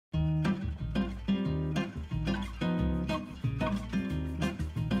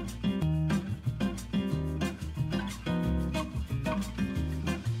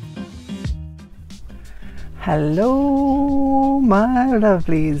Hello my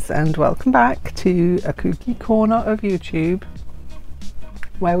lovelies, and welcome back to a Kooky Corner of YouTube,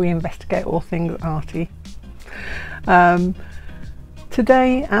 where we investigate all things arty.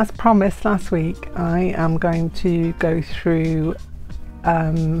 Today, as promised last week, I am going to go through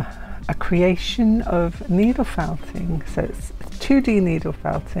a creation of needle felting. So it's 2D needle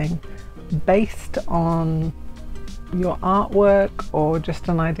felting based on your artwork or just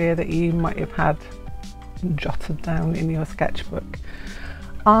an idea that you might have had jotted down in your sketchbook.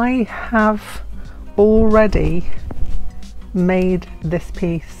 I have already made this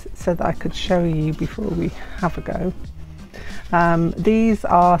piece so that I could show you before we have a go. These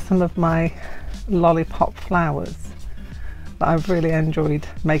are some of my lollipop flowers that I've really enjoyed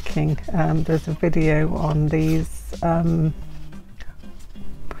making. There's a video on these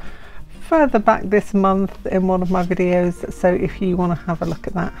further back this month in one of my videos, so if you want to have a look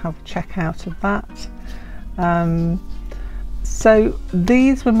at that, have a check out of that. So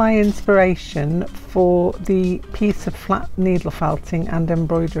these were my inspiration for the piece of flat needle felting and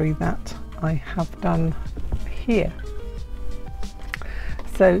embroidery that I have done here.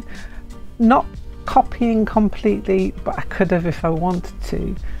 So not copying completely, but I could have if I wanted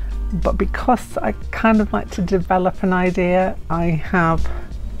to, but because I kind of like to develop an idea, I have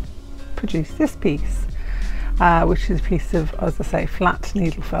produced this piece, which is a piece of, as I say, flat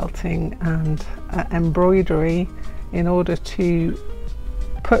needle felting and embroidery, in order to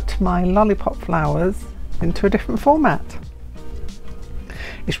put my lollipop flowers into a different format.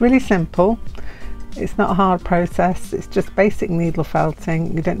 It's really simple. It's not a hard process. It's just basic needle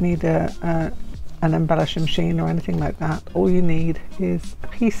felting. You don't need an embellishment machine or anything like that. All you need is a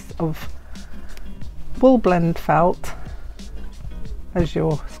piece of wool blend felt as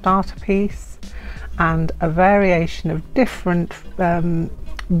your starter piece, and a variation of different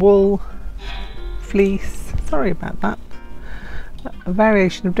wool fleece, sorry about that, a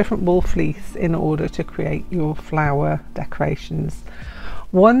variation of different wool fleece in order to create your flower decorations.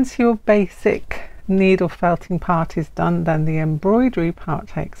 Once your basic needle felting part is done, then the embroidery part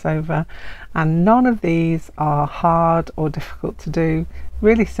takes over, and none of these are hard or difficult to do.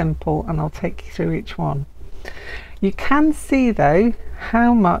 Really simple, and I'll take you through each one. You can see though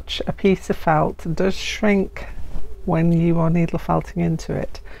how much a piece of felt does shrink when you are needle felting into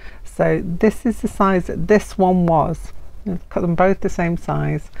it. So this is the size that this one was. I've cut them both the same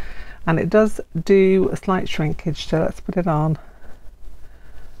size, and it does do a slight shrinkage, so let's put it on.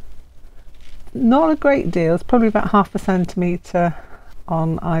 Not a great deal, it's probably about ½ centimetre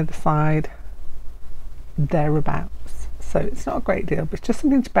on either side, thereabouts. So it's not a great deal, but it's just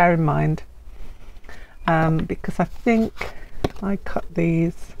something to bear in mind, because I think I cut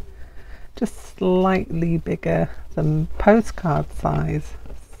these just slightly bigger than postcard size,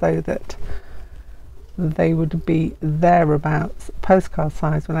 so that they would be thereabouts postcard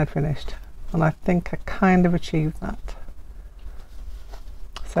size when I'd finished, and I think I kind of achieved that.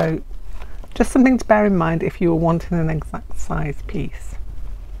 So just something to bear in mind if you were wanting an exact size piece.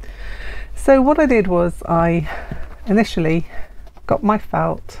 So what I did was I initially got my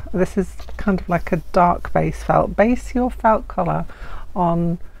felt. This is kind of like a dark base felt. Base your felt colour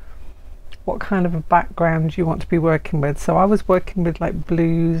on what kind of a background you want to be working with. So I was working with like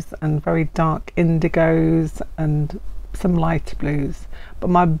blues and very dark indigos and some lighter blues, but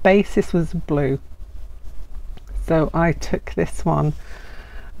my basis was blue. So I took this one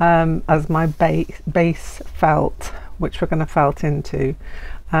as my base felt, which we're going to felt into.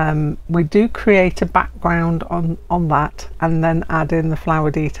 We do create a background on that and then add in the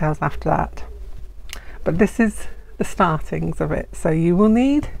flower details after that. But this is the startings of it. So you will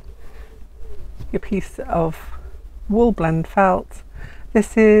need your piece of wool blend felt.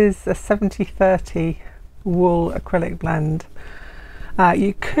 This is a 70-30 wool acrylic blend.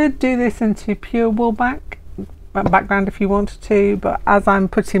 You could do this into pure wool background if you wanted to, but as I'm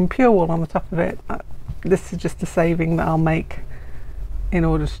putting pure wool on the top of it, this is just a saving that I'll make in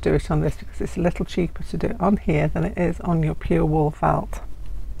order to do it on this, because it's a little cheaper to do it on here than it is on your pure wool felt.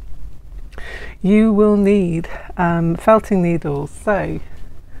 You will need felting needles, so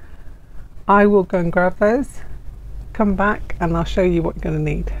I will go and grab those, come back, and I'll show you what you're going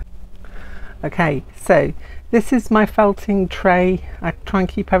to need. Okay, so this is my felting tray. I try and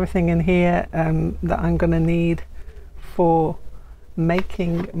keep everything in here that I'm going to need for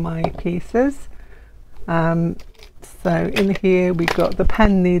making my pieces. So in here we've got the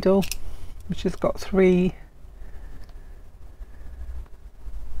pen needle, which has got three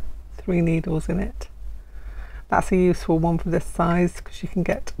needles in it. That's a useful one for this size because you can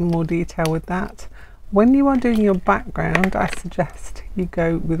get more detail with that. When you are doing your background, I suggest you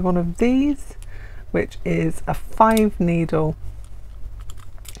go with one of these which is a 5 needle,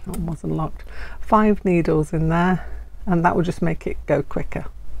 oh, it wasn't locked, 5 needles in there, and that will just make it go quicker.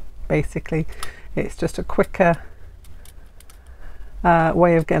 Basically it's just a quicker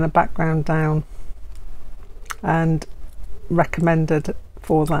way of getting a background down, and recommended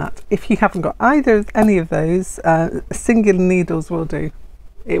for that. If you haven't got any of those, singular needles will do.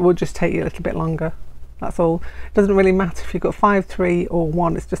 It will just take you a little bit longer, that's all. It doesn't really matter if you've got 5, 3 or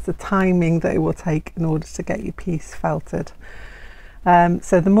 1, it's just the timing that it will take in order to get your piece felted.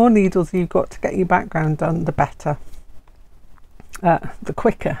 So the more needles you've got to get your background done, the better. The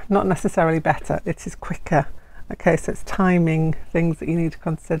quicker, not necessarily better, it is quicker. Okay, so it's timing things that you need to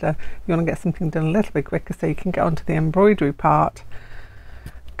consider. You want to get something done a little bit quicker so you can get onto the embroidery part.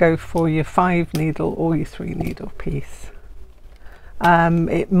 Go for your 5 needle or your 3 needle piece.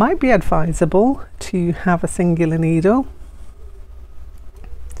 It might be advisable to have a singular needle.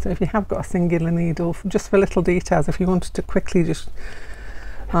 So if you have got a singular needle, just for little details, if you wanted to quickly just,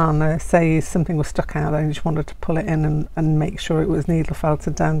 I don't know, say something was stuck out and you just wanted to pull it in and make sure it was needle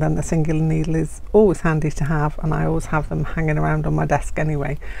felted down, then the singular needle is always handy to have, and I always have them hanging around on my desk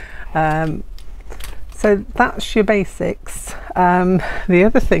anyway. So that's your basics. The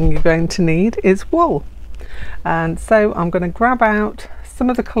other thing you're going to need is wool, and so I'm going to grab out some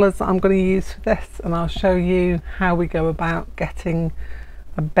of the colours that I'm going to use for this, and I'll show you how we go about getting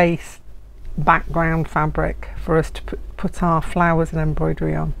a base background fabric for us to put our flowers and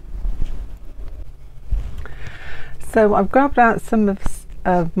embroidery on. So I've grabbed out some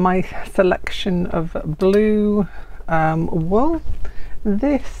of my selection of blue wool.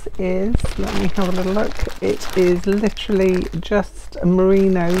 This is, let me have a little look, it is literally just a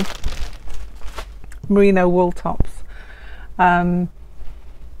merino wool tops in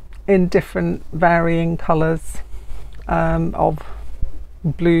different varying colours of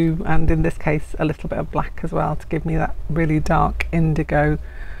blue, and in this case a little bit of black as well, to give me that really dark indigo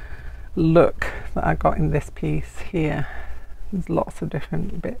look that I got in this piece here. There's lots of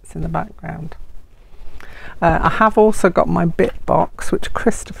different bits in the background. I have also got my bit box, which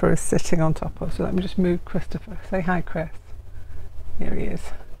Christopher is sitting on top of, so let me just move Christopher. Say hi, Chris. Here he is.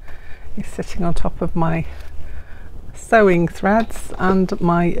 He's sitting on top of my sewing threads and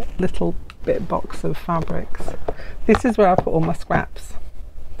my little bit box of fabrics. This is where I put all my scraps.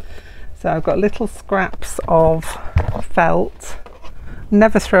 So I've got little scraps of felt.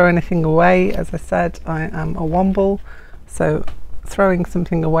 Never throw anything away. As I said, I am a womble, so throwing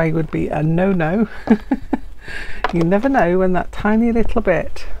something away would be a no-no. You never know when that tiny little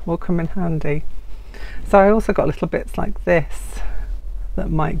bit will come in handy. So I also got little bits like this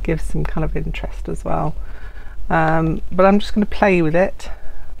that might give some kind of interest as well. But I'm just going to play with it,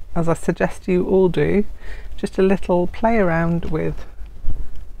 as I suggest you all do. Just a little play around with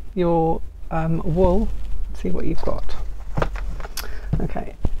your wool, see what you've got.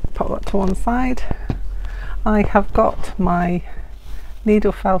 Okay, pop that to one side. I have got my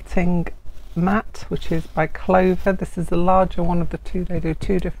needle felting mat, which is by Clover. This is the larger one of the two. They do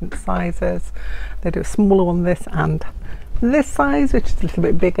 2 different sizes. They do a smaller one, this and this size, which is a little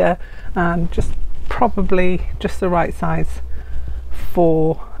bit bigger, and just probably just the right size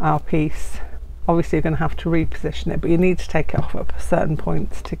for our piece. Obviously you're going to have to reposition it, but you need to take it off at certain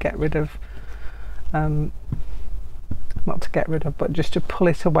points to get rid of, not to get rid of, but just to pull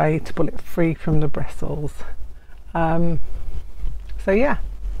it away, to pull it free from the bristles. So yeah.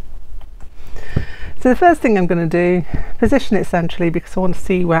 So the first thing I'm going to do, position it centrally, because I want to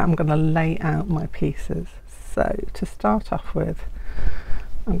see where I'm going to lay out my pieces. So to start off with,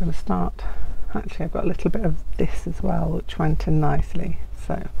 I'm going to start, actually I've got a little bit of this as well, which went in nicely.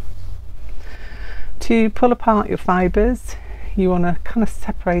 So to pull apart your fibres, you want to kind of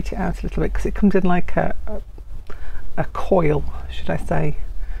separate it out a little bit, because it comes in like a coil, should I say.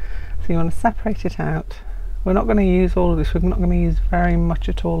 So you want to separate it out. We're not going to use all of this, we're not going to use very much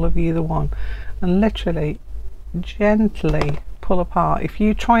at all of either one, and literally gently pull apart. If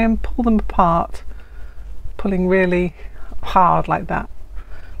you try and pull them apart, pulling really hard like that,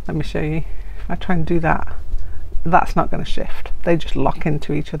 let me show you. If I try and do that, that's not going to shift. They just lock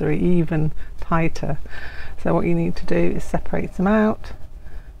into each other even tighter. So what you need to do is separate them out,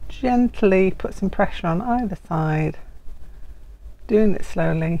 gently put some pressure on either side, doing it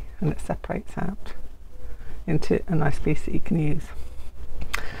slowly, and it separates out into a nice piece that you can use.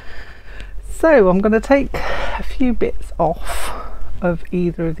 So I'm going to take a few bits off of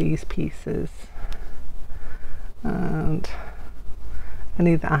either of these pieces, and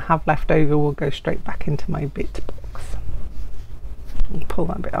any that I have left over will go straight back into my bit box. I'll pull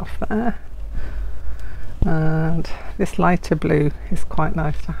that bit off there. And this lighter blue is quite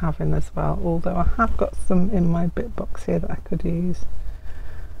nice to have in as well, although I have got some in my bit box here that I could use.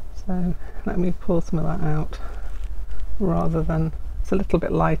 So let me pull some of that out, rather than, it's a little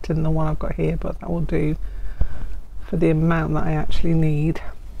bit lighter than the one I've got here, but that will do for the amount that I actually need.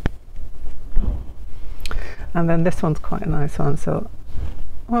 And then this one's quite a nice one, so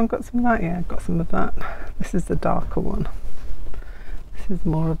I've got some of that, yeah, I've got some of that. This is the darker one. This is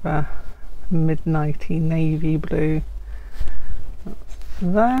more of a midnighty navy blue. That's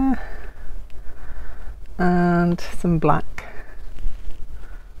there. And some black.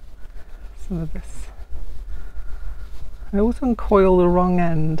 Some of this. I always uncoil the wrong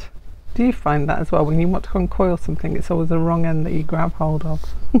end. Do you find that as well? When you want to uncoil something, it's always the wrong end that you grab hold of.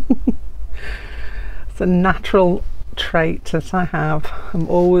 It's a natural trait that I have. I'm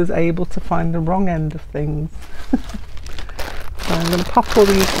always able to find the wrong end of things. So I'm going to pop all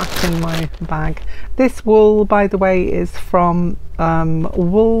these back in my bag. This wool, by the way, is from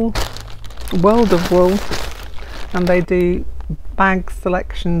World of Wool, and they do bag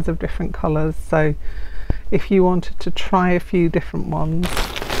selections of different colours. So if you wanted to try a few different ones,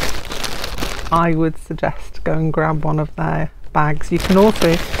 I would suggest go and grab one of their bags. You can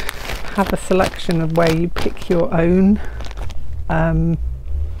also have a selection of where you pick your own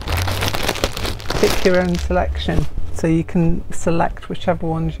selection, so you can select whichever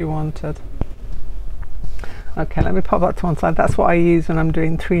ones you wanted. Okay, let me pop that to one side. That's what I use when I'm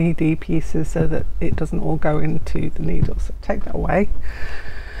doing 3D pieces, so that it doesn't all go into the needle. So take that away.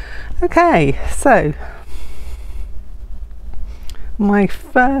 Okay, so my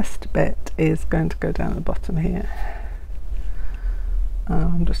first bit is going to go down the bottom here.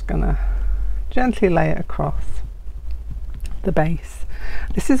 I'm just going to gently lay it across the base.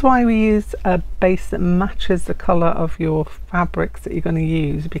 This is why we use a base that matches the colour of your fabrics that you're going to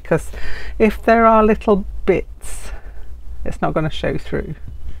use, because if there are little bits, it's not going to show through,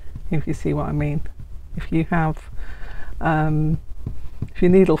 if you see what I mean. If you have if you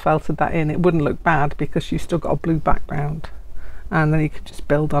needle felted that in, it wouldn't look bad because you've still got a blue background, and then you could just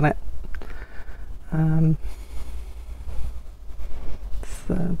build on it.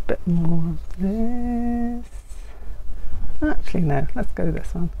 A bit more of this. Actually no, let's go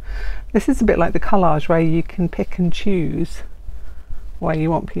this one. This is a bit like the collage, where you can pick and choose where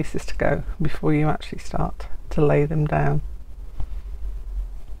you want pieces to go before you actually start to lay them down.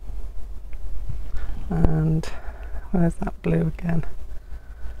 And where's that blue again?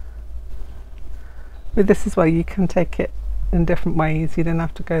 With this as well, you can take it in different ways. You don't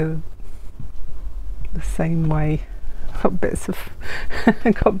have to go the same way. Got bits of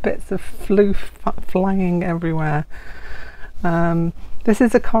floof flying everywhere. This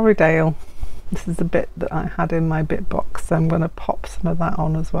is a Corriedale. This is a bit that I had in my bit box, so I'm going to pop some of that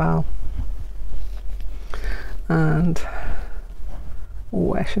on as well. And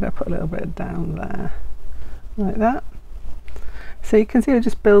where should I put a little bit down there, like that? So you can see we're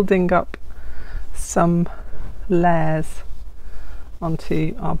just building up some layers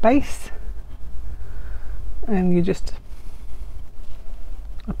onto our base, and you just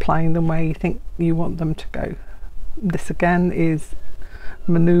applying them where you think you want them to go. This again is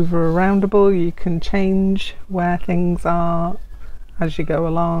maneuver aroundable. You can change where things are as you go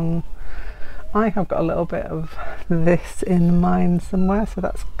along. I have got a little bit of this in mine somewhere, so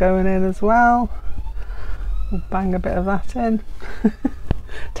that's going in as well. We'll bang a bit of that in.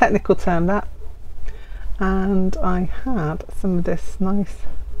 Technical term that. And I had some of this nice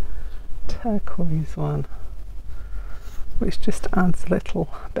turquoise one, which just adds a little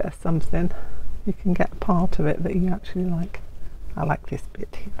bit of something. You can get part of it that you actually like. I like this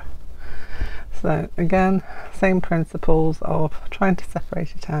bit here. So again, same principles of trying to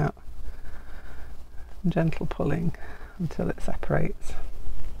separate it out, gentle pulling until it separates.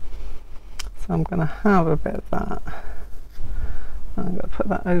 So I'm going to have a bit of that. I'm going to put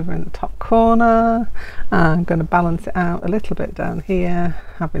that over in the top corner. I'm going to balance it out a little bit down here,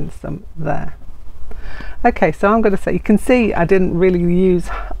 having some there. Okay, so I'm going to say, you can see I didn't really use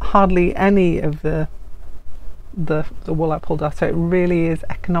hardly any of the wool I pulled off, so it really is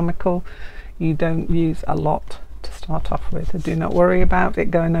economical. You don't use a lot to start off with. So do not worry about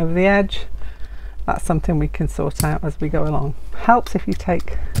it going over the edge. That's something we can sort out as we go along. Helps if you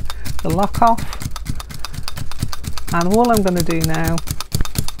take the lock off. And all I'm going to do now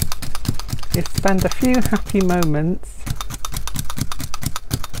is spend a few happy moments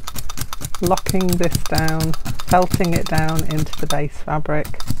locking this down, felting it down into the base fabric.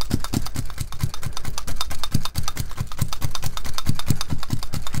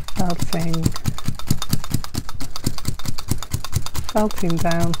 felting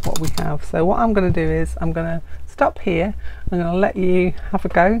down what we have. So what I'm going to do is I'm going to stop here. I'm going to let you have a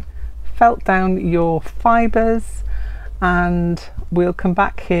go, felt down your fibres, and we'll come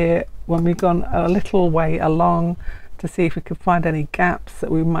back here when we've gone a little way along to see if we can find any gaps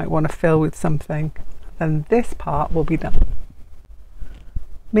that we might want to fill with something. Then this part will be done.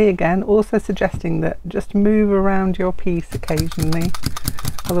 Me again, also suggesting that just move around your piece occasionally,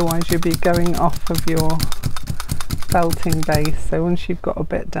 otherwise you'll be going off of your felting base. So once you've got a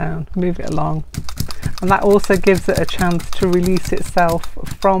bit down, move it along, and that also gives it a chance to release itself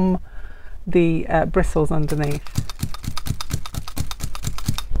from the bristles underneath.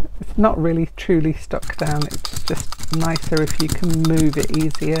 It's not really truly stuck down, it's just nicer if you can move it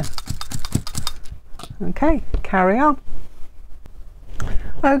easier. Okay, carry on.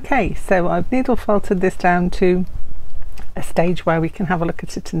 Okay, so I've needle felted this down to a stage where we can have a look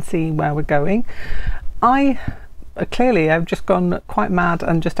at it and see where we're going. Clearly I've just gone quite mad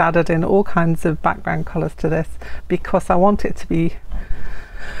and just added in all kinds of background colours to this because I want it to be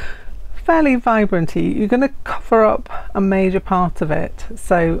fairly vibrant-y. You're going to cover up a major part of it,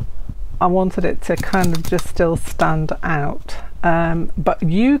 so I wanted it to kind of just still stand out, but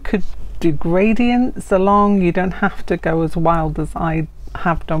you could do gradients along. You don't have to go as wild as I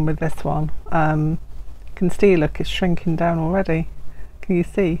have done with this one. You can see, look, it's shrinking down already. Can you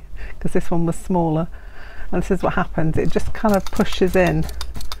see? Because this one was smaller, and this is what happens, it just kind of pushes in.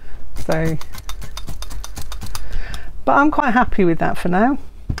 So, but I'm quite happy with that for now.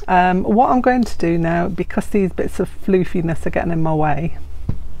 What I'm going to do now, because these bits of floofiness are getting in my way,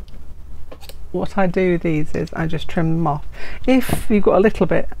 what I do with these is I just trim them off. If you've got a little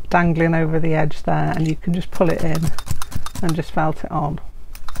bit dangling over the edge there, and you can just pull it in and just felt it on,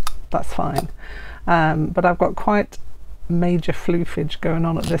 that's fine. But I've got quite major floofage going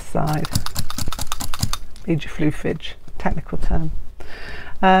on at this side. Major floofage, technical term.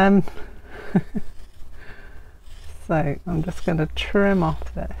 So I'm just going to trim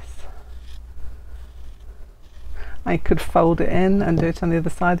off this. I could fold it in and do it on the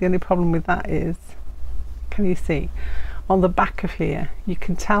other side. The only problem with that is, can you see on the back of here, you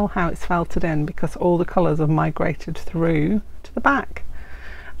can tell how it's felted in because all the colours have migrated through to the back.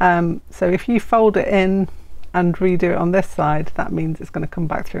 So if you fold it in and redo it on this side, that means it's going to come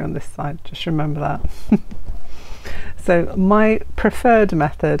back through on this side. Just remember that. So my preferred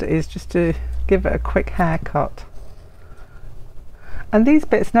method is just to give it a quick haircut. And these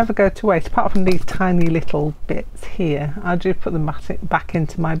bits never go to waste, apart from these tiny little bits here. I do put them back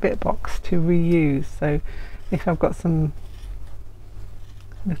into my bit box to reuse. So if I've got some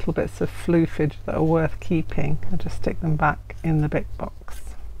little bits of floofage that are worth keeping, I just stick them back in the bit box.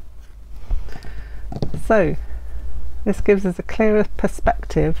 So this gives us a clearer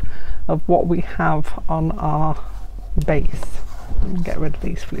perspective of what we have on our base. Get rid of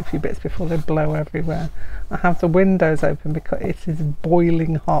these floofy bits before they blow everywhere. I have the windows open because it is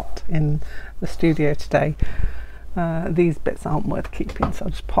boiling hot in the studio today. These bits aren't worth keeping, so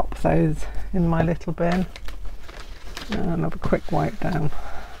I'll just pop those in my little bin and have a quick wipe down,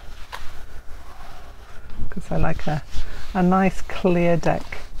 because I like a nice clear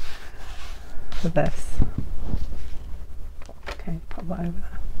deck for this. Okay, pop that over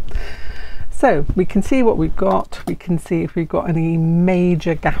there. So we can see what we've got. We can see if we've got any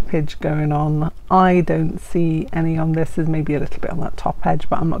major gappage going on. I don't see any on this. There's maybe a little bit on that top edge,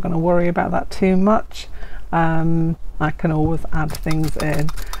 but I'm not going to worry about that too much. I can always add things in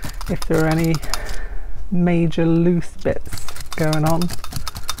if there are any major loose bits going on.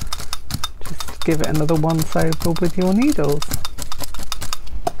 Just give it another once over with your needles.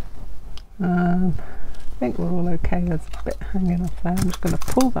 I think we're all okay. There's a bit hanging off there. I'm just going to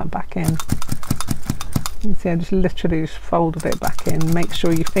pull that back in. You can see I just literally just folded it back in. Make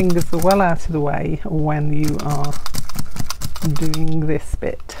sure your fingers are well out of the way when you are doing this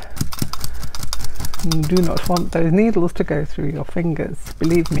bit. You do not want those needles to go through your fingers.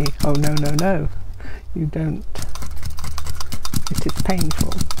 Believe me. Oh no, no, no. You don't. It is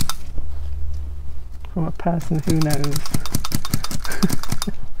painful. From a person who knows.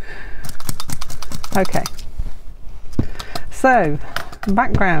 Okay. So,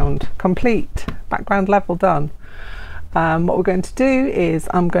 background complete. Background level done. What we're going to do is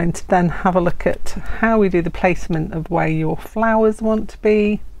I'm going to then have a look at how we do the placement of where your flowers want to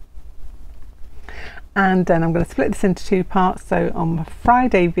be. And then I'm going to split this into two parts. So on the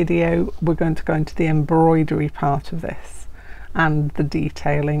Friday video, we're going to go into the embroidery part of this and the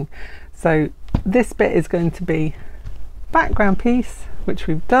detailing. So this bit is going to be background piece, which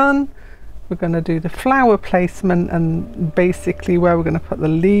we've done. We're going to do the flower placement and basically where we're going to put the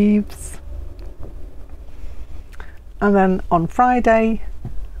leaves. And then on Friday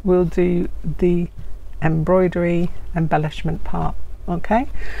we'll do the embroidery embellishment part. Okay,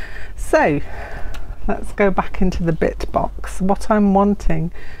 so let's go back into the bit box. What I'm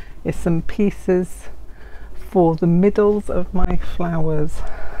wanting is some pieces for the middles of my flowers.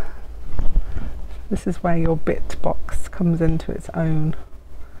 This is where your bit box comes into its own.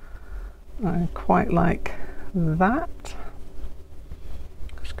 I quite like that.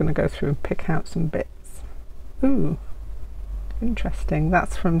 I'm just going to go through and pick out some bits. Ooh, interesting.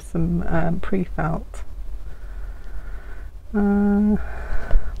 That's from some pre-felt.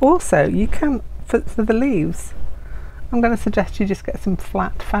 Also, you can, for the leaves, I'm going to suggest you just get some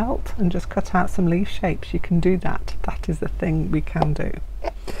flat felt and just cut out some leaf shapes. You can do that. That is the thing we can do.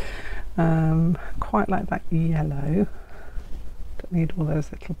 Quite like that yellow. Don't need all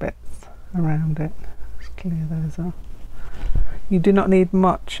those little bits around it. Just clear those off. You do not need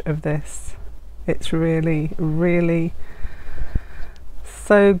much of this. It's really, really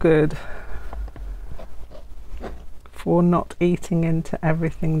so good for not eating into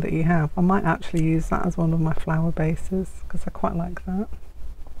everything that you have. I might actually use that as one of my flower bases because I quite like that.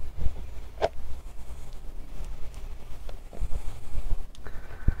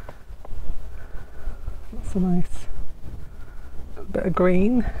 That's a nice bit of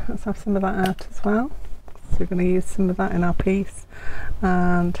green. Let's have some of that out as well. So we're going to use some of that in our piece,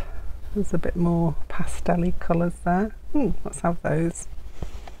 and there's a bit more pastel-y colours there. Let's have those.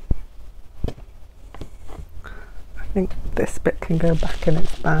 I think this bit can go back in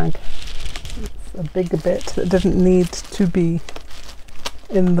its bag. It's a bigger bit that didn't need to be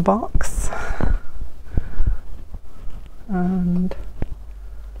in the box. And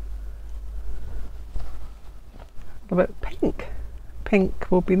a bit of pink.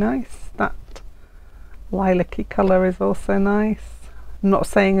 Pink will be nice. That lilac-y colour is also nice. I'm not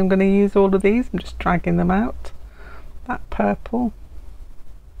saying I'm going to use all of these, I'm just dragging them out. That purple.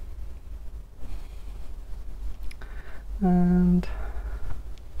 And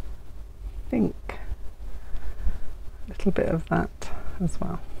pink, a little bit of that as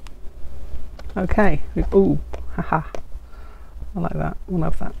well. Okay, ooh, haha, I like that, we'll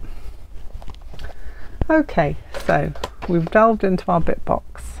have that. Okay, so we've delved into our bit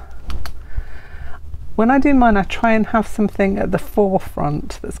box. When I do mine, I try and have something at the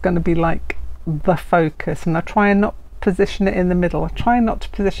forefront that's going to be like the focus, and I try and not position it in the middle. I try not to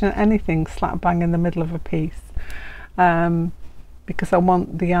position anything slap bang in the middle of a piece. Because I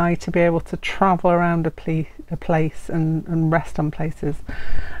want the eye to be able to travel around a place and rest on places.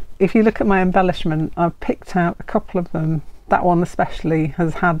 If you look at my embellishment, I've picked out a couple of them. That one especially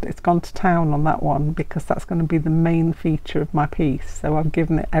it's gone to town on that one because that's going to be the main feature of my piece, so I've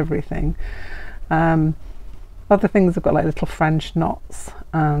given it everything. Other things have got like little French knots,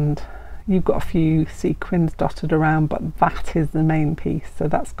 and you've got a few sequins dotted around, but that is the main piece, so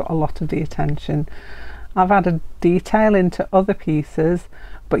that's got a lot of the attention. I've added detail into other pieces,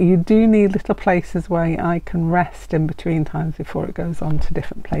 but you do need little places where I can rest in between times before it goes on to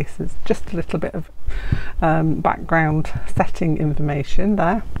different places. Just a little bit of background setting information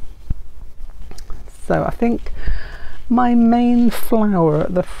there. So I think my main flower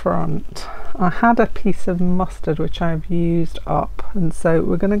at the front, I had a piece of mustard which I've used up, and so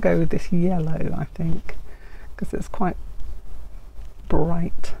we're going to go with this yellow, I think, because it's quite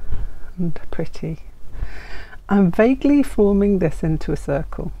bright and pretty. I'm vaguely forming this into a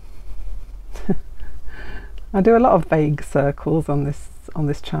circle. I do a lot of vague circles on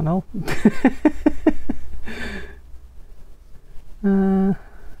this channel. Trying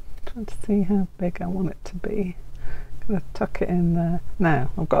to see how big I want it to be. I'm going to tuck it in there.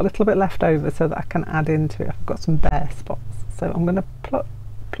 Now I've got a little bit left over so that I can add into it. I've got some bare spots, so I'm going to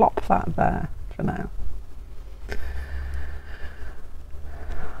plop that there for now.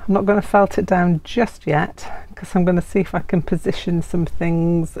 I'm not going to felt it down just yet because I'm going to see if I can position some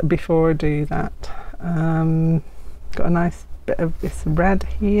things before I do that. Got a nice bit of this red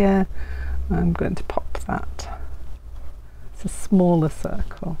here. I'm going to pop that. It's a smaller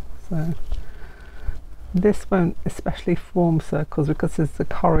circle, so this won't especially form circles because it's the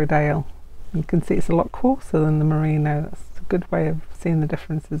Corriedale. You can see it's a lot coarser than the merino. That's a good way of seeing the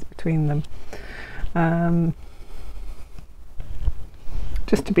differences between them.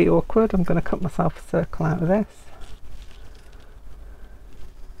 Just to be awkward, I'm going to cut myself a circle out of this.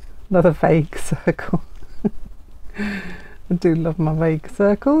 Another vague circle. I do love my vague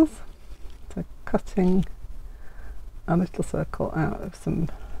circles. So cutting a little circle out of some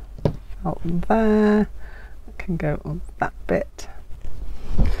felt there. That can go on that bit.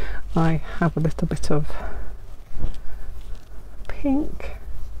 I have a little bit of pink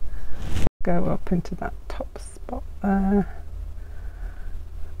go up into that top spot there,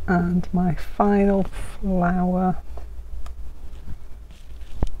 and my final flower.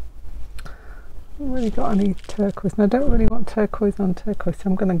 I haven't really got any turquoise, and I don't really want turquoise on turquoise, so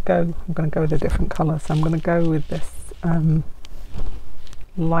I'm going to go with a different colour. So I'm going to go with this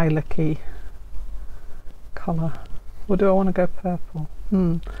lilac-y colour. Or do I want to go purple?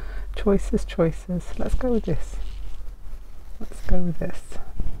 Choices. Let's go with this.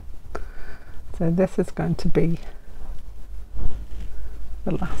 So this is going to be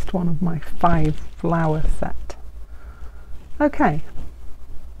the last one of my 5 flower set. Okay.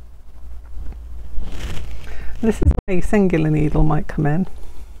 This is where a singular needle might come in.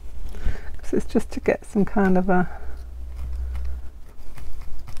 So it's just to get some kind of a,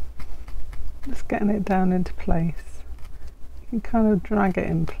 just getting it down into place. You can kind of drag it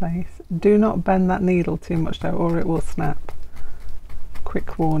in place. Do not bend that needle too much though, or it will snap.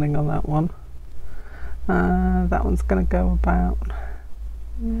 Quick warning on that one. That one's going to go about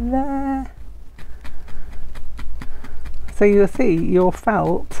there. So you'll see your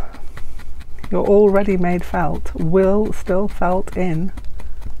felt, your already made felt, will still felt in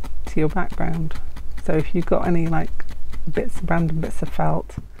to your background. So if you've got any like random bits of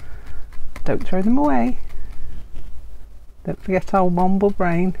felt, don't throw them away. Don't forget our womble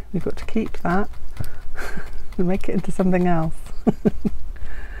brain, we've got to keep that and make it into something else.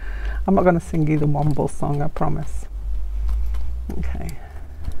 I'm not going to sing you the womble song, I promise. Okay,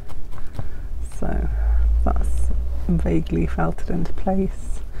 so that's vaguely felted into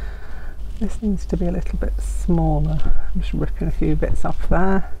place. This needs to be a little bit smaller. I'm just ripping a few bits off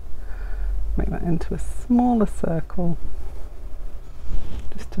there, make that into a smaller circle,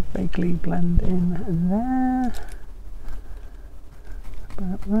 just to vaguely blend in there.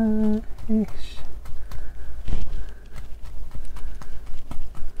 About there-ish.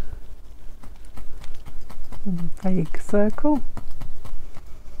 A vague circle.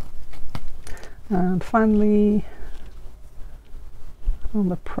 And finally, on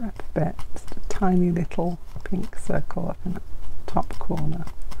the prep bit, just a tiny little pink circle up in the top corner.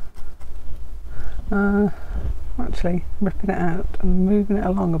 Actually, ripping it out and moving it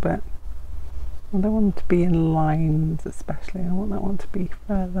along a bit. I don't want it to be in lines especially, I want that one to be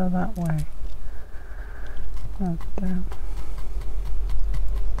further that way. Further down.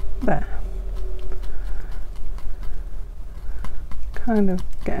 There. Kind of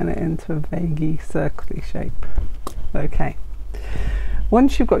getting it into a vaguely circly shape. Okay.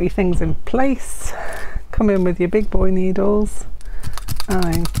 Once you've got your things in place, come in with your big boy needles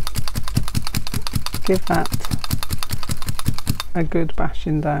and give that a good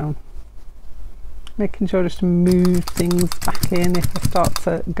bashing down. Making sure just to move things back in if they start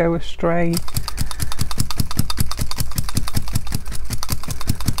to go astray.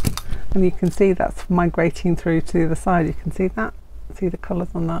 And you can see that's migrating through to the other side. You can see that. See the colours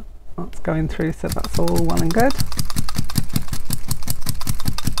on that? That's going through, so that's all well and good.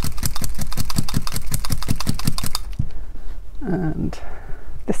 And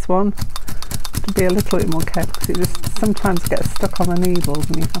this one, to be a little bit more careful because it just sometimes gets stuck on the needles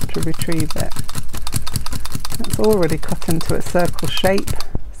and you have to retrieve it. It's already cut into a circle shape,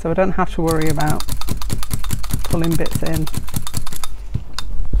 so I don't have to worry about pulling bits in.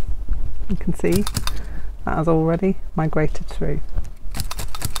 You can see that has already migrated through.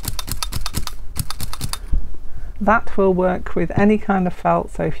 That will work with any kind of felt,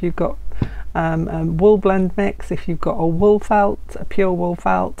 so if you've got a wool blend mix, if you've got a wool felt, a pure wool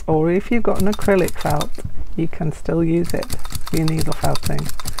felt, or if you've got an acrylic felt, you can still use it for your needle felting.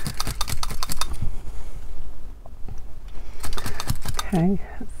 Okay,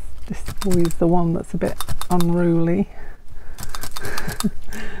 this is always the one that's a bit unruly.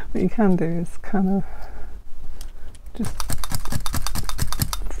 What you can do is kind of just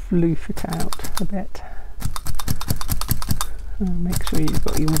floof it out a bit. Make sure you've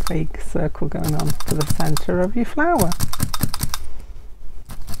got your vague circle going on for the centre of your flower.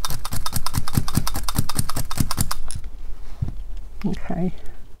 Okay,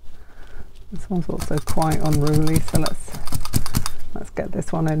 this one's also quite unruly, so let's get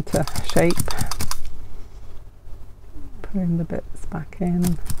this one into shape. Putting the bits back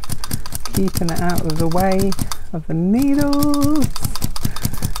in, keeping it out of the way of the needles.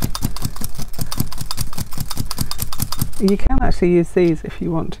 You can actually use these if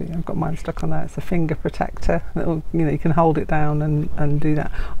you want to. I've got mine stuck on there. It's a finger protector. It'll, you know, you can hold it down and do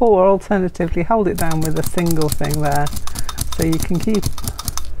that. Or alternatively, hold it down with a single thing there, so you can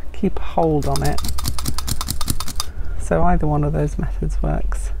keep a hold on it. So either one of those methods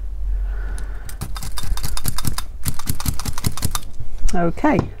works.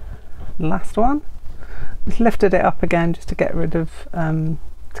 Okay, last one. Just lifted it up again just to get rid of,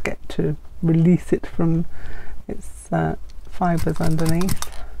 to release it from its fibres underneath.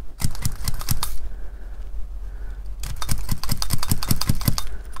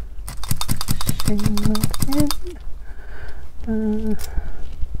 That in.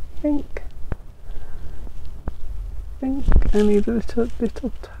 I think I need a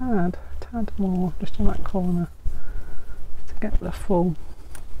little tad more just in that corner to get the full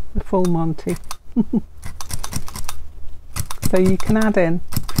Monty. So you can add in,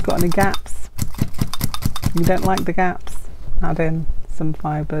 if you've got any gaps, if you don't like the gaps, add in some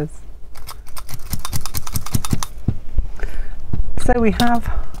fibres. So we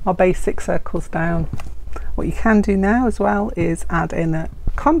have our basic circles down. What you can do now as well is add in a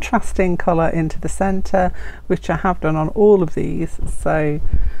contrasting colour into the centre, which I have done on all of these. So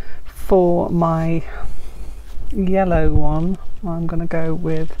for my yellow one, I'm going to go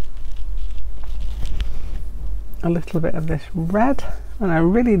with a little bit of this red, and I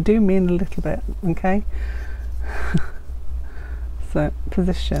really do mean a little bit, okay? So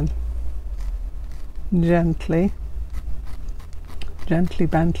position, gently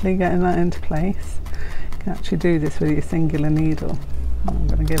Bentley, getting that into place. You can actually do this with your singular needle. I'm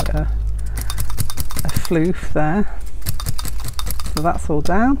going to give it a floof there. So that's all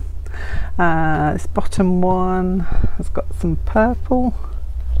down. This bottom one has got some purple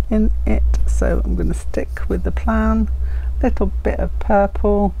in it, so I'm going to stick with the plan. Little bit of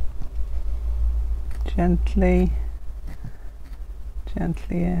purple, gently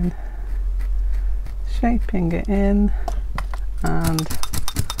in, shaping it in, and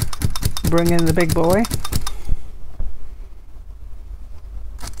bring in the big boy.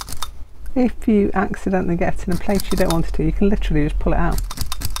 If you accidentally get in a place you don't want it to, you can literally just pull it out.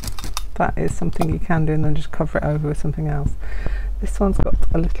 That is something you can do, and then just cover it over with something else. This one's got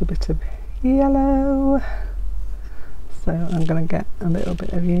a little bit of yellow, so I'm going to get a little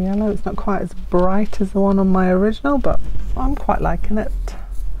bit of yellow. It's not quite as bright as the one on my original, but I'm quite liking it.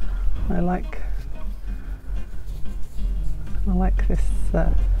 I like this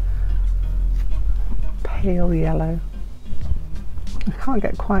pale yellow. I can't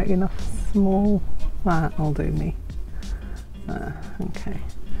get quite enough small. That'll do me. Okay,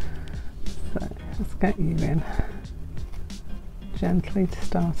 so let's get you in gently to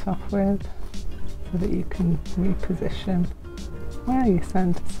start off with, so that you can reposition where your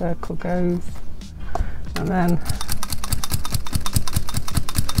centre circle goes, and then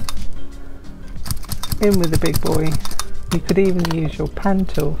in with the big boy. You could even use your pen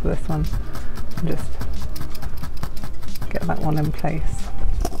tool for this one and just get that one in place.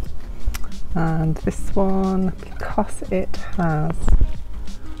 And this one, because it has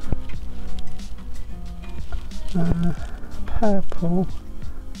purple,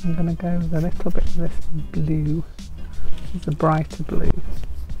 I'm going to go with a little bit of this blue. It's a brighter blue.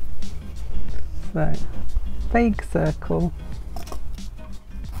 So, vague circle.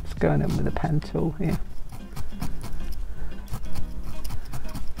 Just going in with the pen tool here.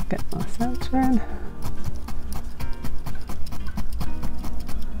 Get my centre in.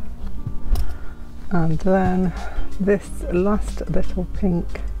 And then this last little pink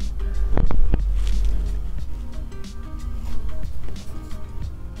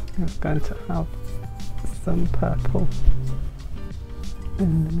is going to have some purple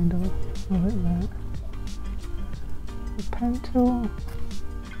in the middle of it there. The pen tool.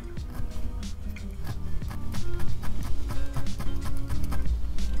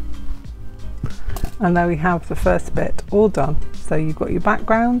 And there we have the first bit all done. So you've got your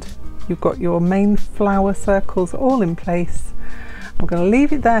background, you've got your main flower circles all in place. I'm going to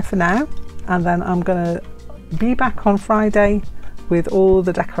leave it there for now, and then I'm going to be back on Friday with all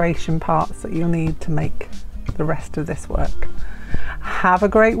the decoration parts that you'll need to make the rest of this work. Have a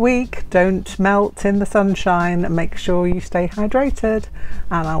great week. Don't melt in the sunshine. Make sure you stay hydrated,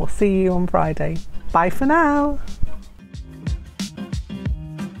 and I will see you on Friday. Bye for now.